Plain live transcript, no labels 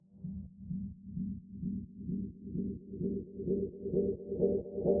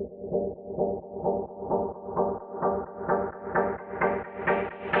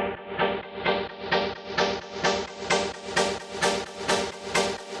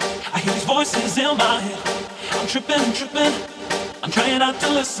voices in my head. I'm tripping. I'm trying not to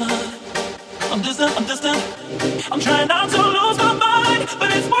listen. I'm distant. I'm trying not to lose my mind, but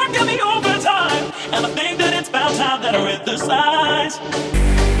it's working me overtime. And I think that it's about time that I read the signs.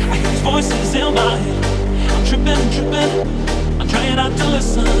 I hear these voices in my head. I'm tripping. I'm trying not to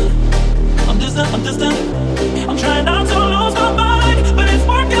listen. I'm distant. I'm trying not to lose my mind, but it's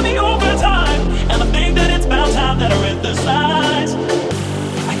working me overtime. And I think that it's about time that I read the signs.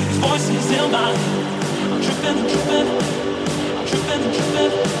 I hear these voices in my head. I'm tripping. I'm tripping. I'm tripping.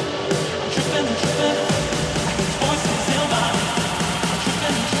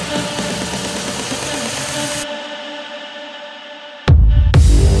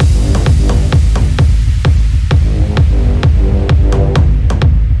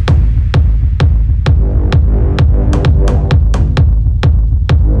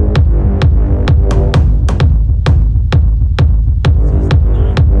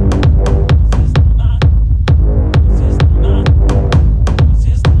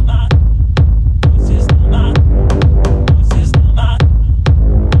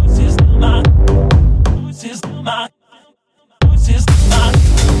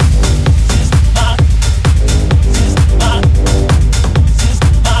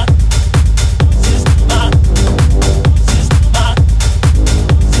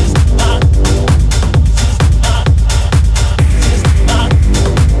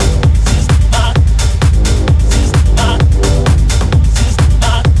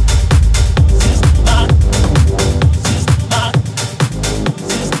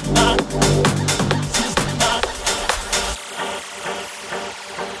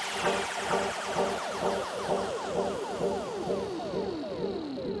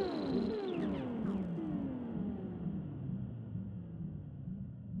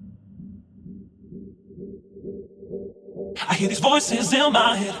 I hear these voices in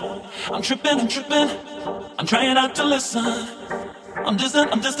my head. I'm tripping. I hear these voices in my head. I'm tripping. I'm trying not to listen. I'm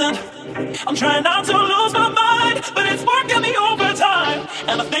distant. I'm trying not to lose my mind, but it's working me overtime.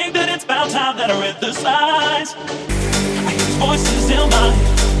 And I think that it's about time that I read the signs. I hear these voices in my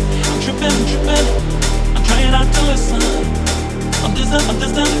head. I'm tripping. I'm trying not to listen. I'm distant.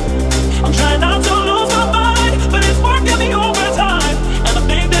 I'm trying not to lose my mind, but it's working me overtime. And I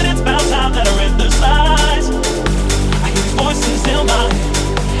think that it's about time that I read the signs. Voices in my head.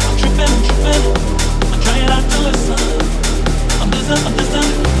 I'm tripping. I'm trying not to listen. I'm distant.